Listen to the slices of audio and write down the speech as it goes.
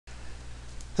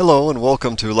Hello and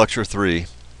welcome to Lecture 3,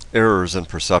 Errors in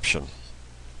Perception.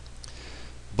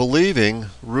 Believing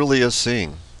really is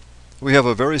seeing. We have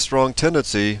a very strong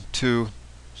tendency to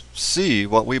see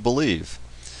what we believe.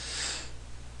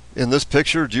 In this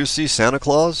picture, do you see Santa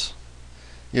Claus?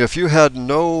 If you had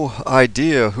no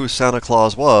idea who Santa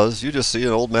Claus was, you just see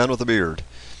an old man with a beard.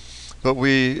 But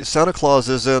Santa Claus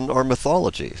is in our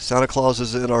mythology. Santa Claus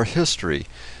is in our history.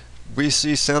 We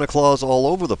see Santa Claus all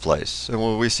over the place. And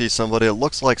when we see somebody that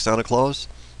looks like Santa Claus,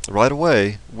 right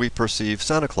away we perceive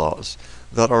Santa Claus.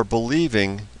 That our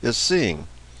believing is seeing.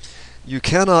 You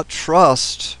cannot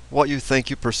trust what you think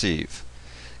you perceive.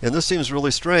 And this seems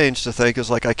really strange to think, is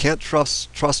like I can't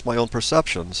trust my own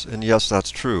perceptions. And yes,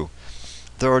 that's true.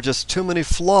 There are just too many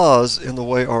flaws in the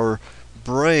way our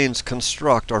brains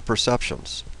construct our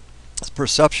perceptions.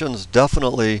 Perceptions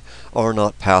definitely are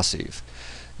not passive.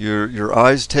 Your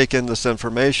eyes take in this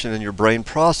information and your brain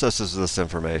processes this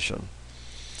information.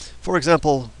 For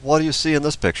example, what do you see in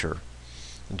this picture?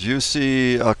 Do you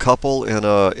see a couple in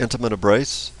an intimate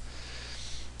embrace?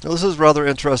 Now, this is a rather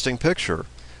interesting picture.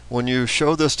 When you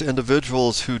show this to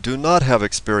individuals who do not have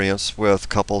experience with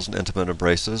couples in intimate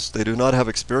embraces, they do not have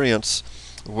experience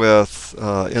with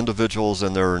individuals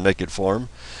in their naked form,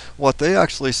 what they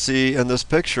actually see in this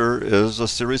picture is a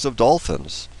series of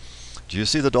dolphins. Do you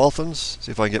see the dolphins?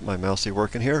 See if I can get my mousey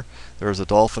working here. There's a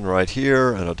dolphin right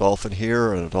here, and a dolphin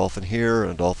here, and a dolphin here,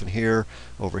 and a dolphin here,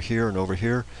 over here, and over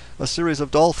here. A series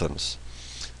of dolphins.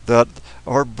 That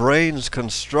our brains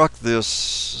construct this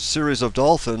series of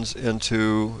dolphins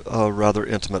into a rather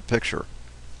intimate picture.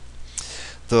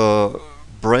 The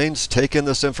brains take in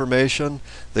this information,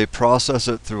 they process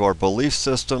it through our belief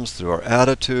systems, through our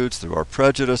attitudes, through our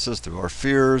prejudices, through our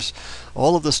fears.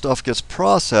 All of this stuff gets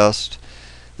processed.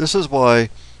 This is why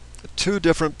two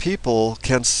different people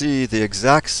can see the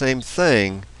exact same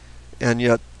thing, and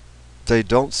yet they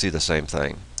don't see the same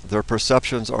thing. Their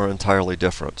perceptions are entirely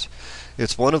different.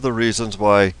 It's one of the reasons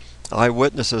why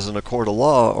eyewitnesses in a court of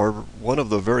law are one of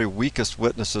the very weakest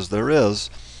witnesses there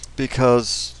is,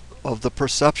 because of the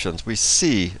perceptions. We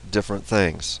see different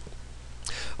things.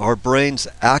 Our brains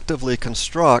actively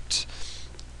construct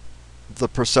the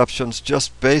perceptions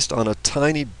just based on a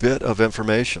tiny bit of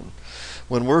information.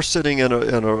 When we're sitting in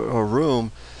a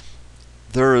room,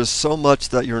 there is so much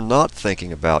that you're not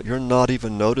thinking about, you're not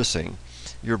even noticing.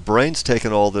 Your brain's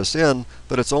taken all this in,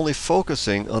 but it's only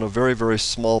focusing on a very, very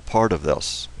small part of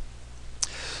this.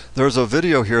 There's a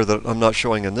video here that I'm not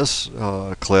showing in this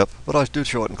clip, but I do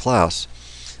show it in class,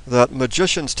 that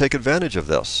magicians take advantage of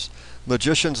this.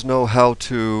 Magicians know how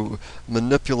to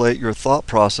manipulate your thought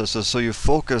processes so you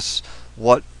focus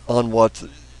on what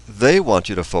they want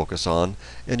you to focus on,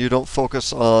 and you don't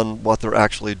focus on what they're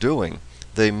actually doing.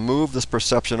 They move this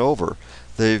perception over.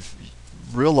 They've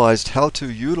realized how to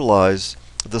utilize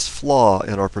this flaw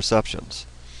in our perceptions.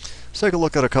 Let's take a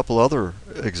look at a couple other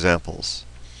examples.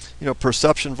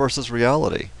 Perception versus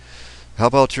reality. How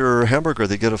about your hamburger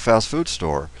that you get at a fast food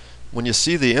store? When you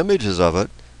see the images of it,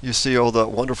 you see, oh,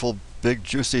 that wonderful big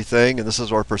juicy thing, and this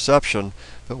is our perception.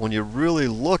 But when you really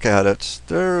look at it,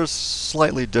 there's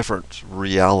slightly different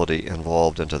reality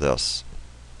involved into this.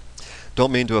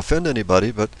 Don't mean to offend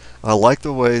anybody, but I like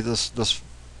the way this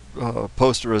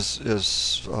poster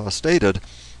is stated.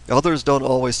 Others don't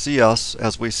always see us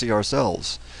as we see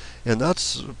ourselves. And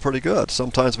that's pretty good.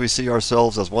 Sometimes we see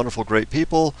ourselves as wonderful, great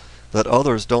people that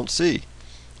others don't see.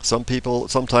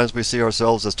 Sometimes we see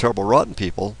ourselves as terrible, rotten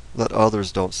people that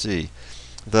others don't see.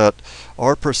 That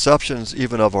our perceptions,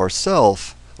 even of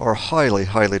ourselves, are highly,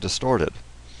 highly distorted.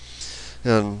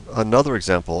 And another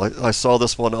example, I saw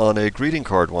this one on a greeting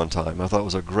card one time. I thought it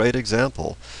was a great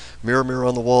example. Mirror, mirror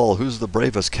on the wall, who's the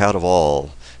bravest cat of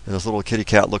all? And this little kitty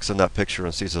cat looks in that picture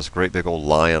and sees this great big old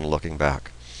lion looking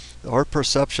back. Our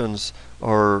perceptions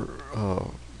are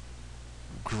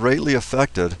greatly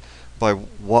affected by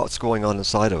what's going on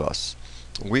inside of us.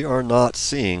 We are not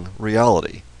seeing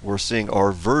reality. We're seeing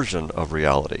our version of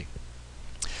reality.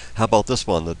 How about this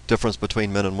one, the difference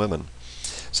between men and women?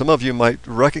 Some of you might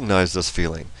recognize this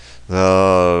feeling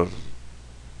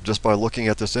just by looking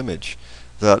at this image,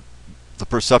 that the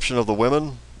perception of the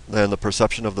women and the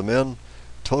perception of the men,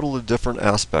 totally different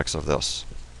aspects of this.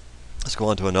 Let's go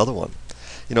on to another one.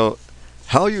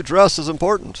 How you dress is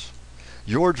important.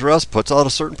 Your dress puts out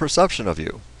a certain perception of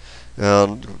you.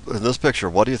 And in this picture,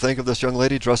 what do you think of this young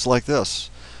lady dressed like this?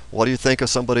 What do you think of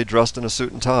somebody dressed in a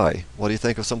suit and tie? What do you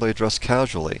think of somebody dressed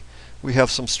casually? We have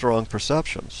some strong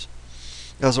perceptions.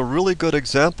 As a really good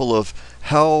example of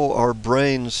how our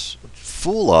brains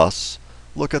fool us,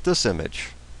 look at this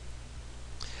image.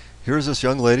 Here's this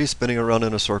young lady spinning around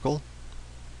in a circle.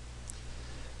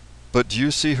 But do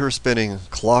you see her spinning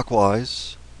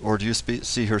clockwise, or do you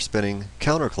see her spinning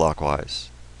counterclockwise?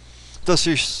 Does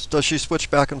she switch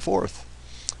back and forth?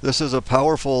 This is a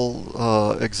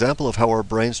powerful example of how our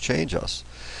brains change us.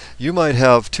 You might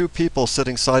have two people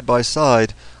sitting side by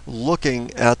side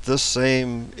looking at this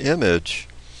same image,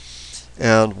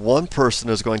 and one person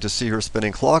is going to see her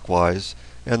spinning clockwise,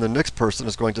 and the next person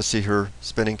is going to see her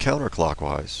spinning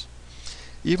counterclockwise.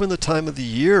 Even the time of the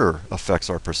year affects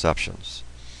our perceptions.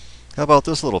 How about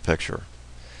this little picture?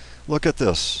 Look at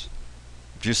this.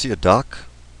 Do you see a duck?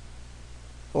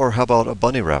 Or how about a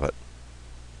bunny rabbit?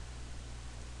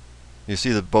 You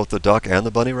see both the duck and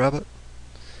the bunny rabbit?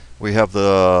 We have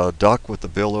the duck with the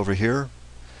bill over here,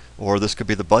 or this could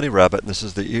be the bunny rabbit, and this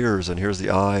is the ears, and here's the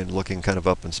eye, and looking kind of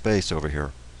up in space over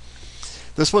here.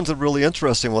 This one's a really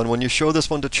interesting one. When you show this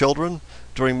one to children,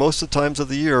 during most of the times of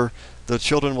the year, the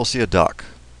children will see a duck.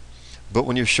 But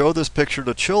when you show this picture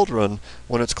to children,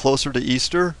 when it's closer to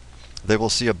Easter, they will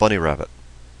see a bunny rabbit.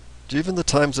 Even the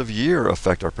times of year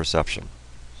affect our perception.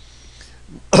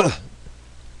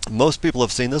 Most people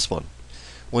have seen this one.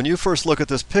 When you first look at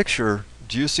this picture,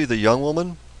 do you see the young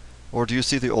woman or do you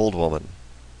see the old woman?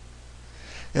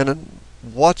 And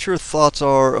what your thoughts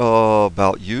are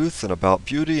about youth and about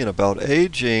beauty and about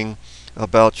aging,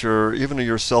 about even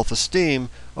your self-esteem,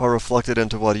 are reflected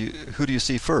into who do you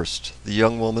see first, the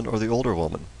young woman or the older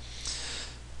woman?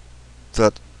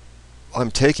 That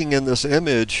I'm taking in this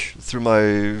image through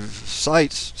my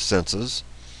sight senses,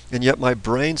 and yet my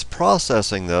brain's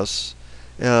processing this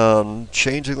and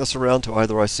changing this around to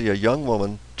either I see a young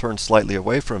woman turn slightly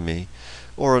away from me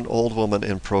or an old woman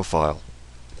in profile.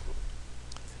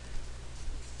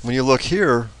 When you look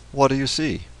here, what do you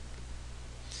see?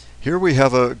 Here we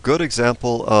have a good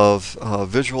example of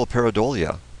visual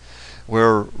pareidolia,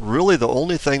 where really the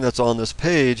only thing that's on this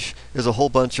page is a whole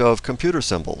bunch of computer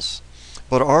symbols.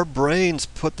 But our brains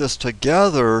put this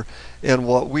together, and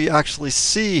what we actually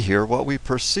see here, what we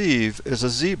perceive, is a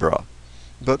zebra.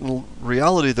 But in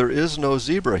reality, there is no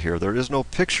zebra here. There is no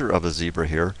picture of a zebra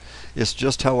here. It's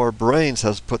just how our brains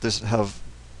have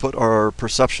put our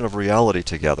perception of reality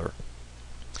together.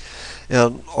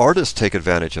 And artists take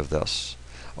advantage of this.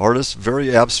 Artists,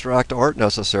 very abstract art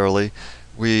necessarily,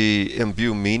 we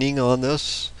imbue meaning on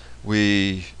this.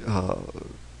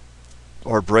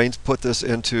 Our brains put this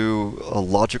into a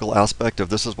logical aspect of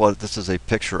this is what this is a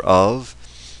picture of.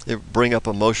 It bring up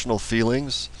emotional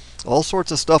feelings. All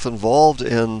sorts of stuff involved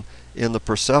in the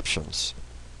perceptions.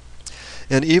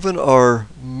 And even our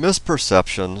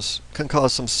misperceptions can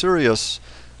cause some serious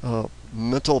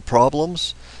mental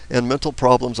problems. And mental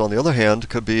problems, on the other hand,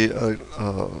 could be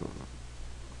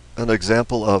an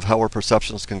example of how our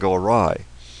perceptions can go awry.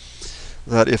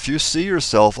 That if you see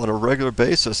yourself on a regular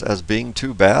basis as being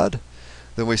too bad,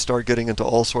 then we start getting into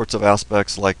all sorts of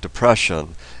aspects like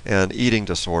depression and eating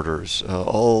disorders.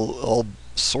 All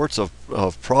sorts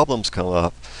of problems come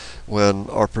up when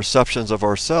our perceptions of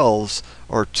ourselves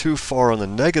are too far on the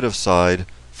negative side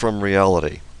from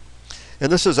reality.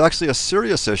 And this is actually a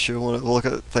serious issue when we look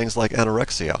at things like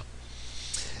anorexia.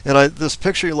 And this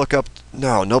picture you look up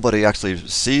now, nobody actually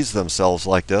sees themselves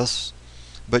like this.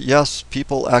 But yes,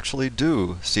 people actually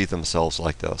do see themselves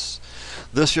like this.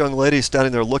 This young lady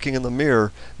standing there looking in the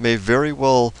mirror may very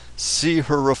well see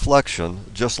her reflection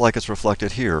just like it's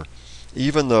reflected here,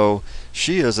 even though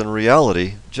she is in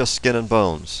reality just skin and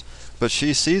bones. But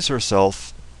she sees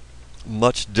herself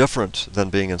much different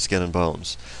than being in skin and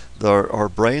bones. Our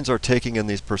brains are taking in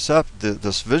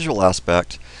this visual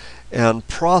aspect and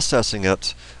processing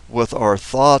it with our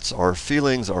thoughts, our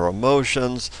feelings, our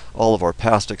emotions, all of our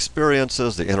past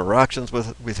experiences, the interactions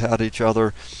we've had each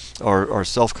other, our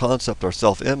self-concept, our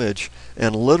self-image,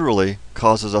 and literally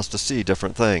causes us to see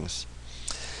different things.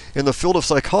 In the field of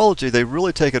psychology, they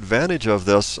really take advantage of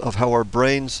this, of how our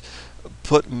brains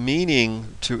put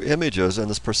meaning to images in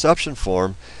this perception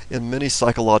form in many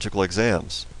psychological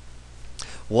exams.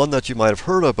 One that you might have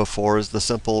heard of before is the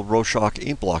simple Rorschach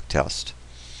ink blot test.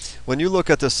 When you look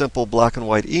at this simple black and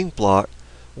white ink blot,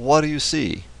 what do you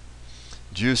see?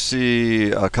 Do you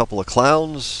see a couple of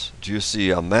clowns? Do you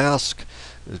see a mask?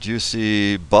 Do you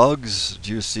see bugs?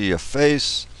 Do you see a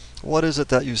face? What is it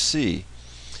that you see?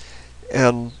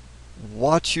 And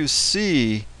what you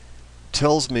see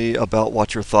tells me about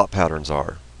what your thought patterns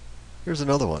are. Here's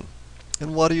another one.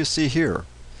 And what do you see here?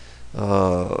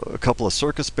 A couple of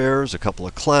circus bears, a couple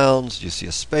of clowns, you see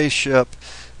a spaceship,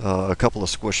 a couple of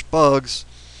squished bugs.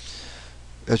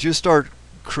 As you start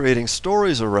creating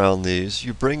stories around these,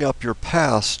 you bring up your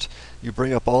past, you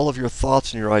bring up all of your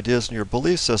thoughts and your ideas and your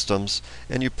belief systems,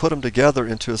 and you put them together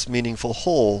into this meaningful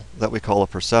whole that we call a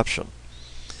perception.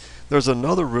 There's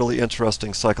another really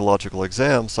interesting psychological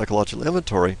exam, psychological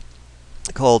inventory,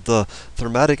 called the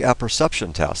thematic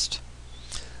apperception test.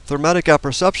 Thematic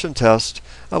apperception test,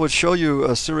 I would show you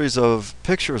a series of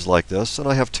pictures like this, and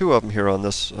I have two of them here on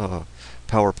this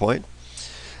PowerPoint.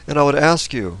 And I would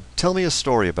ask you, tell me a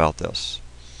story about this.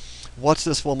 What's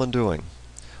this woman doing?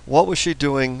 What was she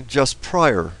doing just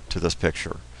prior to this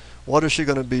picture? What is she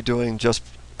going to be doing just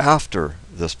after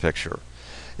this picture?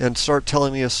 And start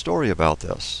telling me a story about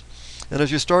this. And as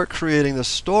you start creating this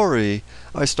story,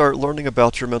 I start learning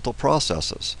about your mental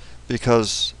processes,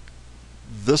 because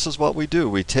this is what we do.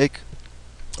 We take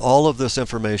all of this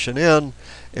information in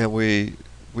and we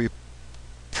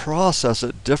process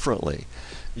it differently.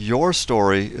 Your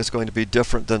story is going to be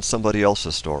different than somebody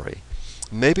else's story.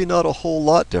 Maybe not a whole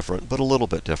lot different, but a little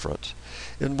bit different.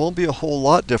 It won't be a whole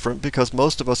lot different because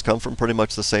most of us come from pretty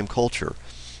much the same culture.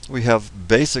 We have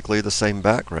basically the same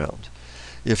background.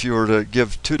 If you were to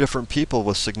give two different people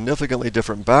with significantly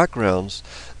different backgrounds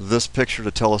this picture to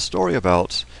tell a story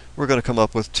about, we're going to come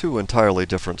up with two entirely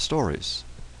different stories.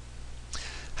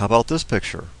 How about this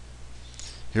picture?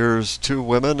 Here's two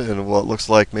women in what looks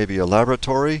like maybe a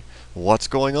laboratory. What's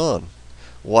going on?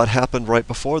 What happened right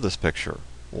before this picture?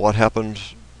 What's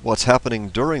happening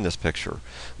during this picture?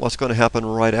 What's going to happen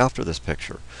right after this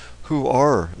picture? Who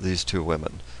are these two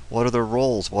women? What are their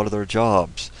roles? What are their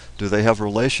jobs? Do they have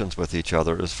relations with each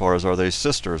other as far as, are they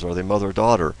sisters? Are they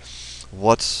mother-daughter?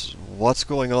 What's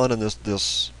going on in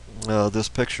this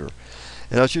picture?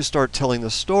 And as you start telling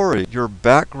the story, your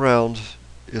background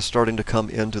is starting to come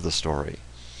into the story.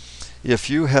 If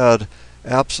you had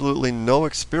absolutely no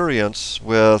experience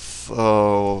with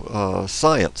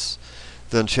science,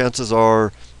 then chances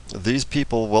are these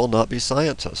people will not be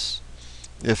scientists.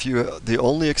 If the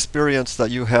only experience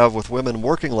that you have with women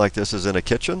working like this is in a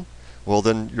kitchen, well,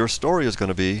 then your story is going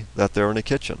to be that they're in a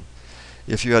kitchen.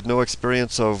 If you had no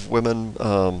experience of women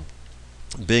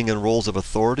being in roles of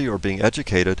authority or being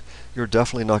educated, you're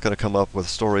definitely not going to come up with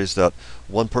stories that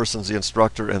one person's the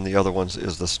instructor and the other one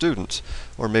is the student,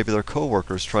 or maybe they're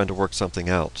co-workers trying to work something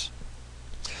out.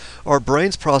 Our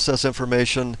brains process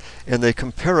information and they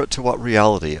compare it to what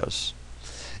reality is.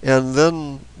 And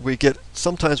then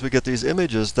sometimes we get these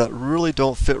images that really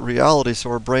don't fit reality,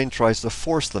 so our brain tries to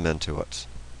force them into it.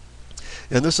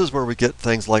 And this is where we get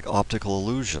things like optical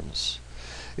illusions.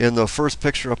 In the first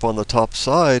picture up on the top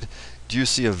side, do you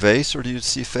see a vase or do you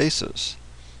see faces?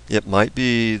 It might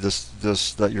be this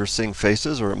that you're seeing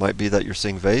faces, or it might be that you're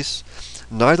seeing vase.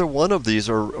 Neither one of these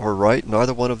are right,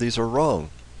 neither one of these are wrong.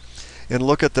 And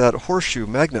look at that horseshoe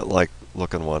magnet-like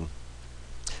looking one.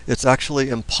 It's actually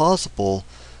impossible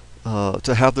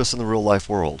to have this in the real life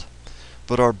world.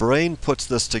 But our brain puts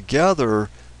this together,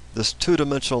 this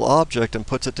two-dimensional object, and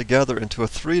puts it together into a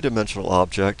three-dimensional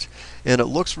object, and it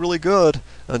looks really good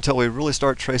until we really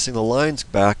start tracing the lines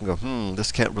back and go,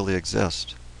 this can't really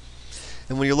exist.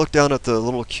 And when you look down at the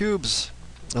little cubes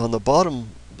on the bottom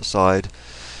side,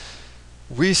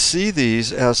 we see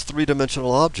these as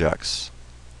three-dimensional objects.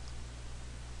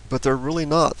 But they're really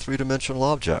not three-dimensional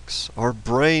objects. Our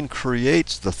brain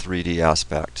creates the 3D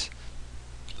aspect.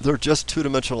 They're just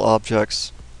two-dimensional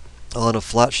objects on a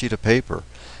flat sheet of paper.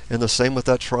 And the same with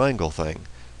that triangle thing.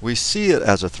 We see it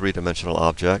as a three-dimensional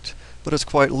object, but it's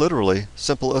quite literally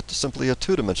simply a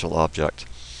two-dimensional object.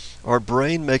 Our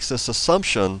brain makes this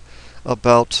assumption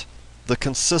about the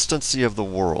consistency of the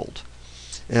world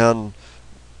and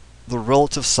the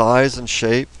relative size and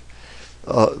shape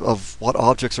of what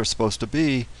objects are supposed to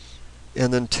be,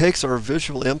 and then takes our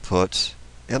visual input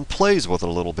and plays with it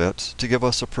a little bit to give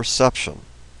us a perception.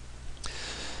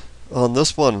 On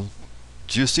this one,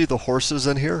 do you see the horses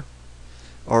in here?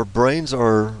 Our brains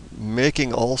are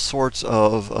making all sorts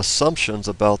of assumptions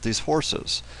about these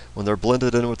horses. When they're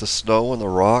blended in with the snow and the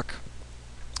rock,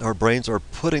 our brains are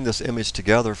putting this image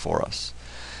together for us.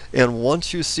 And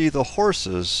once you see the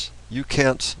horses, you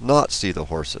can't not see the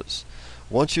horses.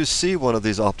 Once you see one of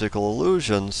these optical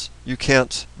illusions, you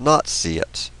can't not see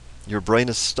it. Your brain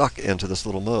is stuck into this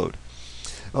little mode.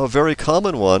 A very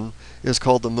common one is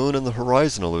called the moon and the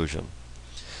horizon illusion.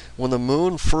 When the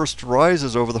moon first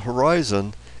rises over the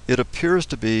horizon, it appears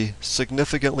to be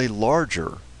significantly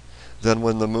larger than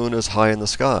when the moon is high in the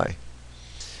sky.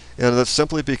 And that's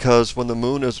simply because when the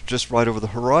moon is just right over the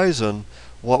horizon,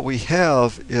 what we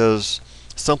have is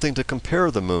something to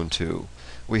compare the moon to.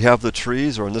 We have the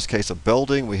trees, or in this case a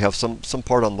building, we have some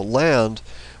part on the land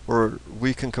where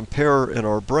we can compare in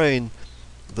our brain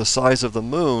the size of the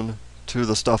moon to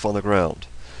the stuff on the ground.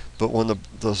 But when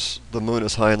the moon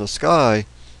is high in the sky,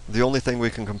 the only thing we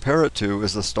can compare it to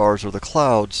is the stars or the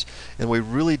clouds, and we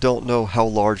really don't know how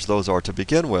large those are to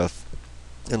begin with.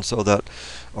 And so that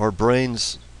our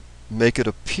brains make it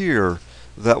appear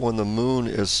that when the moon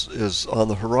is on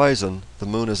the horizon, the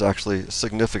moon is actually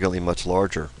significantly much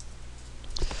larger.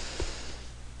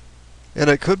 And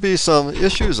it could be some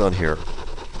issues on here.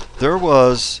 There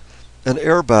was an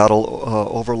air battle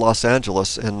over Los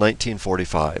Angeles in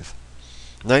 1945.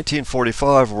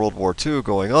 1945, World War II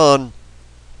going on.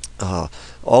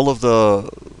 All of the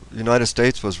United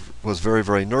States was very,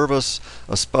 very nervous,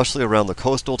 especially around the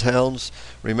coastal towns.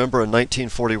 Remember in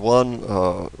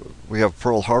 1941, we have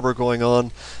Pearl Harbor going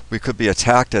on. We could be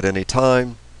attacked at any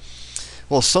time.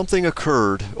 Well, something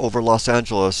occurred over Los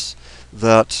Angeles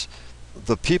that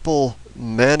the people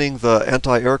manning the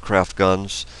anti-aircraft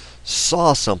guns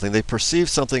saw something. They perceived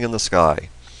something in the sky.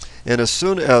 And as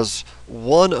soon as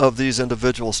one of these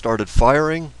individuals started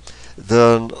firing,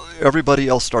 then everybody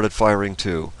else started firing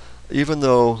too. Even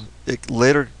though it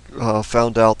later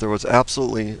found out there was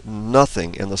absolutely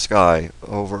nothing in the sky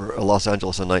over Los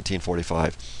Angeles in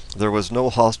 1945. There was no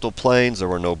hostile planes, there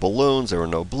were no balloons, there were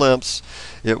no blimps.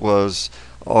 It was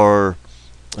our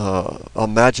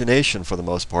imagination, for the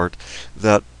most part,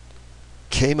 that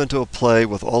came into play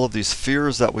with all of these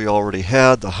fears that we already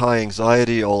had, the high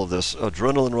anxiety, all of this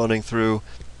adrenaline running through,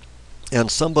 and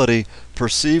somebody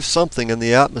perceived something in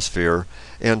the atmosphere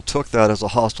and took that as a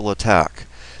hostile attack.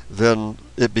 Then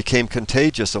it became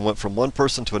contagious and went from one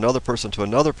person to another person to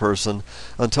another person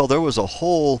until there was a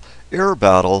whole air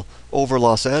battle over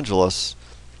Los Angeles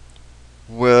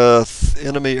with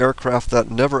enemy aircraft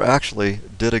that never actually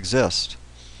did exist.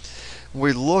 When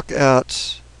we look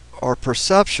at our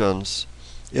perceptions,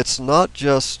 it's not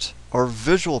just our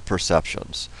visual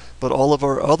perceptions, but all of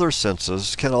our other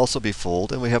senses can also be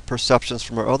fooled, and we have perceptions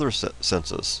from our other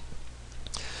senses.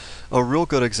 A real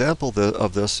good example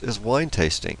of this is wine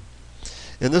tasting.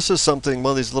 And this is something,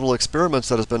 one of these little experiments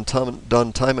that has been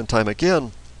done time and time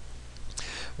again,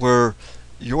 where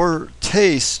your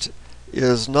taste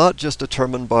is not just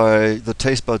determined by the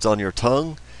taste buds on your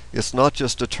tongue, it's not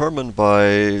just determined by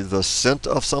the scent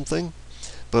of something,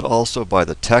 but also by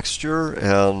the texture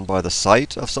and by the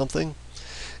sight of something.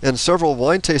 In several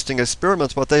wine tasting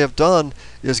experiments, what they have done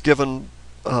is given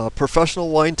professional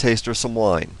wine tasters some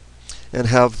wine and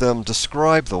have them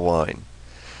describe the wine.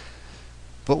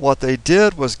 But what they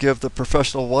did was give the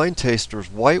professional wine tasters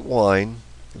white wine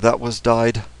that was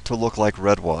dyed to look like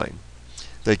red wine.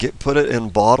 They put it in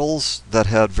bottles that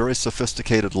had very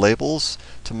sophisticated labels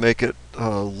to make it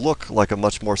look like a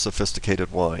much more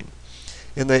sophisticated wine.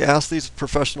 And they asked these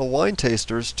professional wine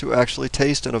tasters to actually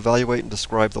taste and evaluate and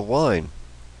describe the wine.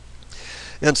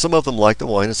 And some of them liked the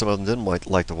wine and some of them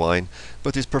didn't like the wine.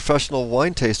 But these professional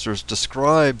wine tasters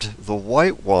described the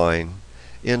white wine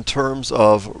in terms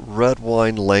of red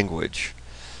wine language.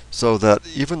 So that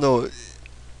even though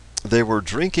they were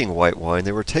drinking white wine,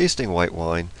 they were tasting white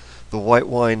wine, the white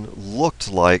wine looked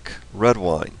like red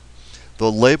wine.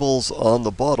 The labels on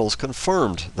the bottles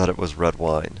confirmed that it was red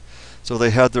wine. So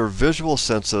they had their visual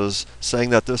senses saying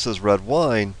that this is red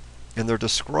wine, and they're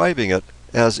describing it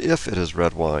as if it is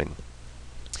red wine.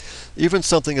 Even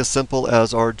something as simple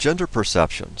as our gender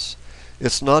perceptions.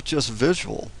 It's not just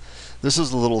visual. This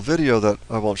is a little video that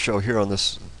I won't show here on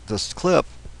this clip.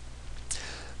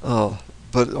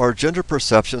 But our gender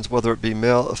perceptions, whether it be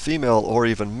male, female, or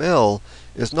even male,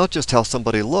 is not just how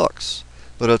somebody looks,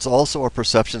 but it's also our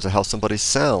perceptions of how somebody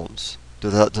sounds.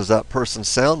 Does that person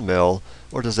sound male,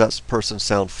 or does that person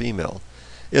sound female?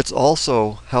 It's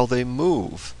also how they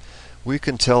move. We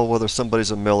can tell whether somebody's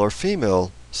a male or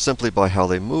female simply by how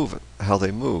they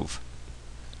move.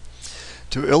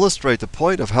 To illustrate the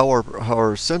point of how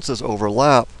our senses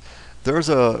overlap, there's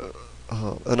an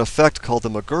effect called the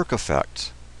McGurk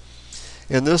effect.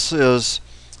 And this is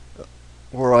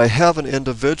where I have an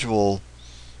individual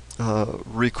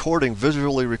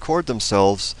visually record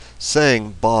themselves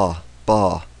saying ba,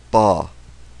 ba, ba.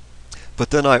 But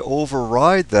then I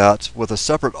override that with a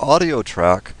separate audio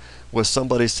track with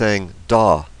somebody saying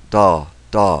da, da,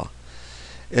 da.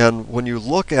 And when you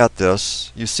look at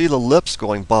this, you see the lips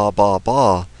going ba, ba,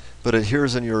 ba, but it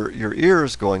hears in your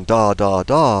ears going da, da,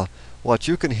 da. What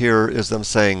you can hear is them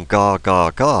saying ga,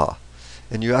 ga, ga.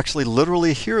 And you actually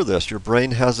literally hear this. Your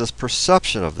brain has this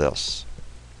perception of this.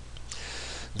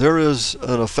 There is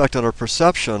an effect on our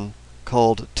perception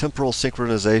called temporal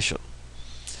synchronization.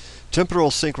 Temporal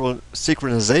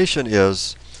synchronization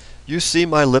is you see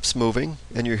my lips moving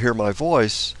and you hear my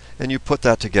voice and you put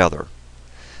that together.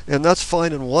 And that's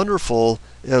fine and wonderful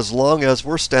as long as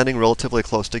we're standing relatively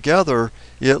close together.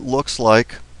 It looks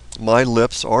like my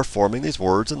lips are forming these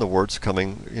words and the words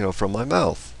coming, from my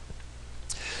mouth.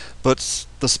 But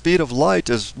the speed of light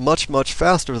is much, much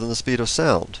faster than the speed of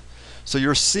sound. So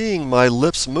you're seeing my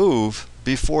lips move,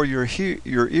 before your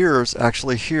ears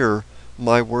actually hear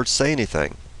my words say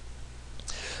anything.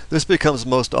 This becomes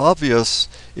most obvious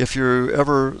if you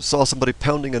ever saw somebody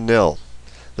pounding a nail.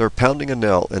 They're pounding a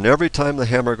nail, and every time the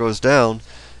hammer goes down,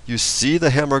 you see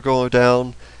the hammer go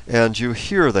down, and you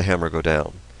hear the hammer go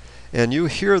down. And you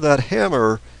hear that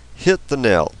hammer hit the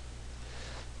nail.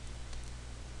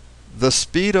 The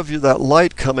speed of that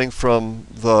light coming from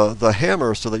the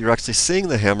hammer, so that you're actually seeing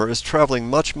the hammer, is traveling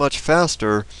much, much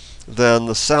faster than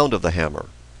the sound of the hammer.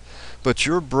 But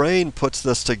your brain puts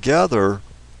this together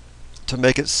to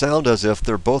make it sound as if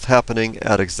they're both happening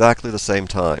at exactly the same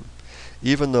time,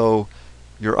 even though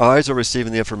your eyes are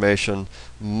receiving the information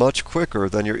much quicker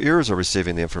than your ears are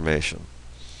receiving the information.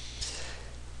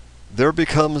 There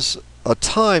becomes a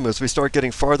time as we start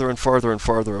getting farther and farther and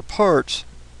farther apart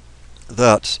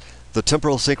that the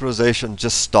temporal synchronization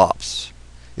just stops.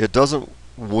 It doesn't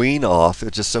wean off,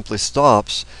 it just simply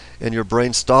stops, and your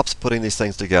brain stops putting these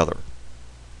things together.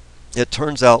 It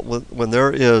turns out when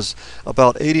there is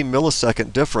about 80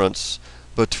 millisecond difference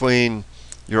between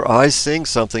your eyes seeing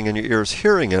something and your ears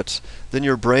hearing it, then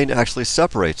your brain actually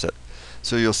separates it.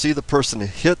 So you'll see the person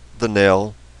hit the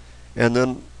nail, and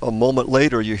then a moment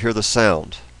later you hear the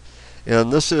sound.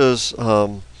 And this is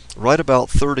right about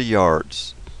 30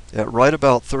 yards. At right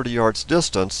about 30 yards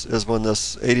distance is when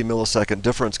this 80 millisecond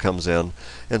difference comes in,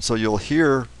 and so you'll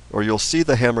hear or you'll see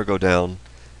the hammer go down,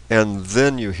 and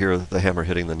then you hear the hammer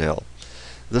hitting the nail.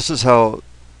 This is how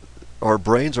our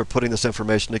brains are putting this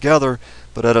information together,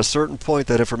 but at a certain point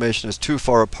that information is too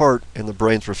far apart and the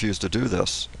brains refuse to do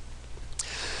this.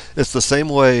 It's the same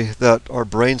way that our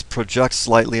brains project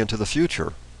slightly into the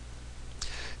future.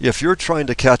 If you're trying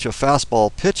to catch a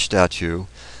fastball pitched at you,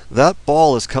 that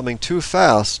ball is coming too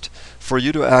fast for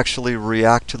you to actually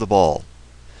react to the ball.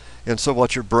 And so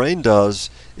what your brain does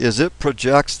is it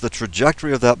projects the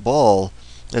trajectory of that ball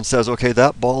and says, okay,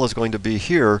 that ball is going to be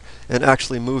here, and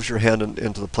actually moves your hand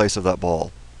into the place of that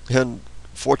ball. And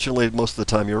fortunately, most of the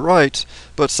time you're right,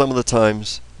 but some of the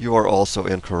times you are also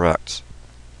incorrect.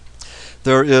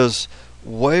 There is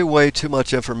way, way too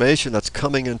much information that's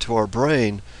coming into our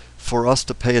brain for us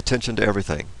to pay attention to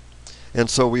everything. And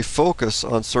so we focus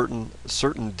on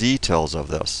certain details of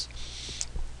this.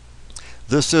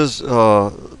 This is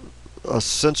a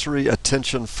sensory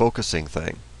attention focusing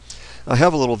thing. I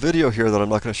have a little video here that I'm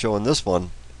not going to show in this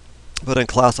one, but in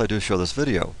class I do show this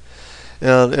video.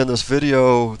 And in this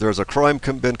video, there's a crime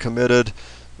been committed.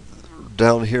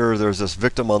 Down here, there's this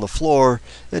victim on the floor,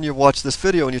 and you watch this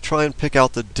video and you try and pick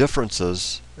out the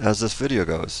differences as this video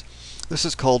goes. This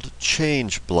is called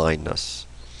change blindness.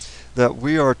 That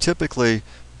we are typically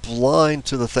blind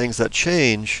to the things that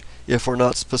change if we're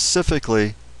not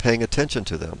specifically paying attention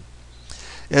to them.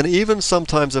 And even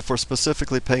sometimes if we're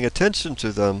specifically paying attention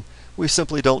to them, we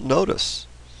simply don't notice.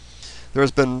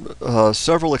 There's been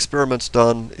several experiments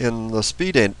done in the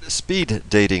speed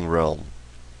dating realm.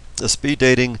 The speed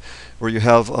dating where you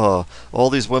have all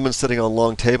these women sitting on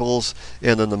long tables,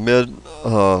 and then the men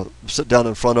sit down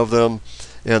in front of them,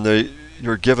 and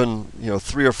you're given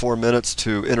 3 or 4 minutes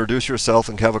to introduce yourself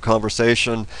and have a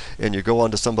conversation, and you go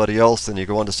on to somebody else, and you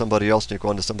go on to somebody else, and you go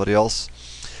on to somebody else.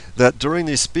 That during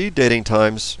these speed dating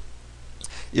times,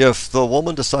 if the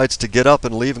woman decides to get up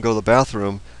and leave and go to the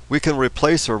bathroom, we can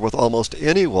replace her with almost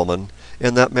any woman,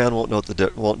 and that man won't know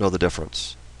the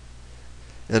difference.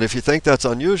 And if you think that's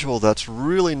unusual, that's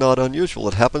really not unusual.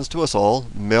 It happens to us all,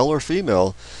 male or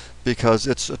female, because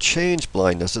it's a change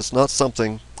blindness. It's not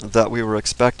something that we were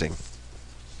expecting.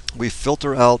 We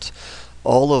filter out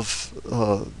all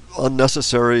of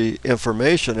unnecessary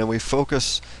information, and we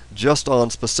focus just on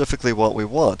specifically what we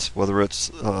want, whether it's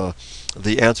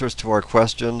the answers to our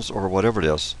questions or whatever it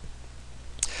is.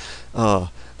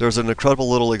 There's an incredible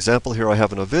little example here I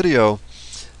have in a video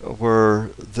where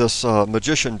this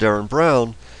magician, Darren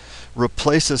Brown,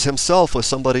 replaces himself with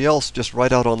somebody else just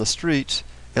right out on the street,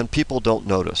 and people don't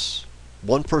notice.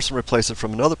 One person replaces it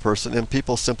from another person, and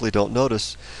people simply don't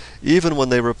notice, even when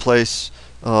they replace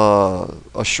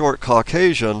a short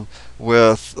Caucasian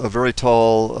with a very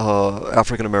tall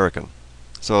African American.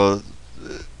 So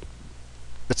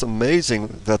it's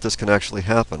amazing that this can actually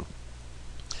happen.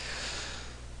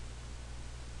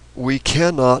 We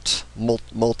cannot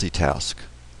multitask.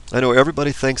 I know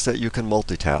everybody thinks that you can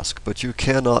multitask, but you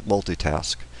cannot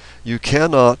multitask. You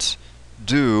cannot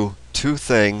do two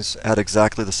things at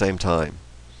exactly the same time.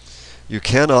 You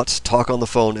cannot talk on the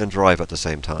phone and drive at the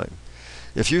same time.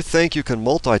 If you think you can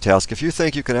multitask, if you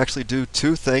think you can actually do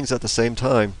two things at the same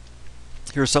time,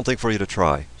 here's something for you to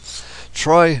try.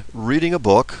 Try reading a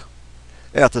book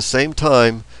at the same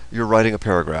time you're writing a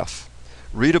paragraph.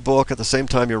 Read a book at the same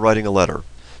time you're writing a letter.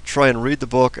 try and read the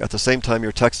book at the same time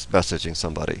you're text messaging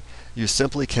somebody. You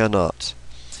simply cannot.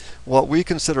 What we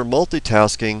consider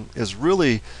multitasking is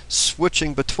really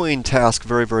switching between tasks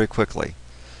very, very quickly.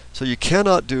 So you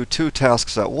cannot do two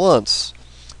tasks at once,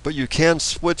 but you can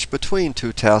switch between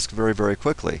two tasks very, very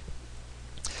quickly.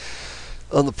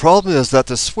 And the problem is that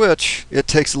to switch, it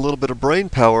takes a little bit of brain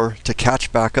power to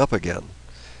catch back up again.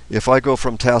 If I go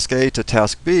from task A to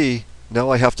task B, now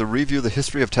I have to review the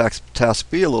history of task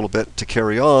B a little bit to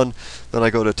carry on. Then I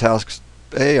go to task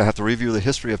A, I have to review the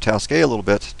history of task A a little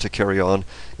bit to carry on,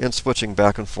 and switching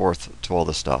back and forth to all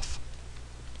this stuff.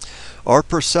 Our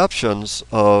perceptions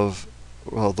of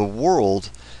the world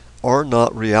are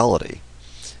not reality.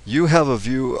 You have a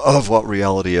view of what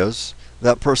reality is.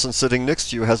 That person sitting next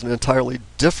to you has an entirely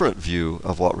different view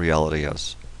of what reality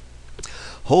is.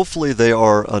 Hopefully they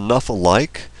are enough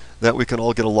alike that we can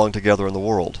all get along together in the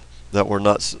world, that we're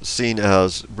not seen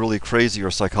as really crazy or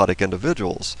psychotic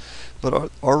individuals,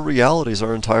 but our realities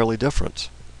are entirely different.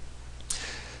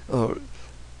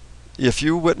 If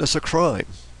you witness a crime,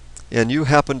 and you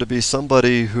happen to be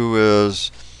somebody who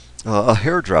is a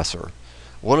hairdresser,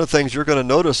 one of the things you're going to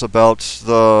notice about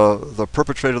the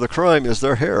perpetrator of the crime is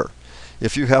their hair.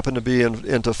 If you happen to be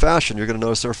into fashion, you're going to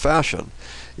notice their fashion.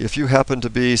 If you happen to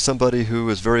be somebody who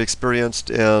is very experienced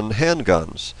in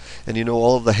handguns, and you know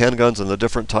all of the handguns and the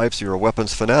different types, you're a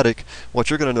weapons fanatic, what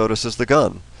you're going to notice is the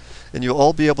gun. And you'll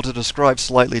all be able to describe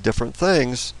slightly different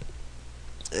things,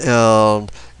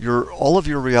 and all of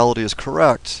your reality is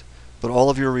correct, but all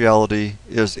of your reality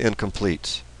is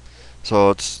incomplete.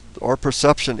 So our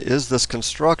perception is this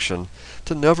construction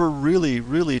to never really,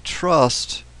 really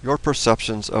trust your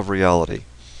perceptions of reality.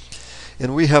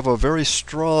 And we have a very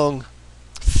strong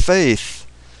faith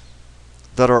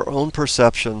that our own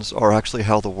perceptions are actually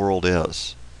how the world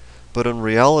is. But in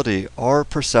reality, our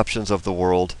perceptions of the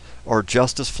world are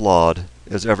just as flawed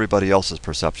as everybody else's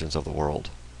perceptions of the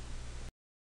world.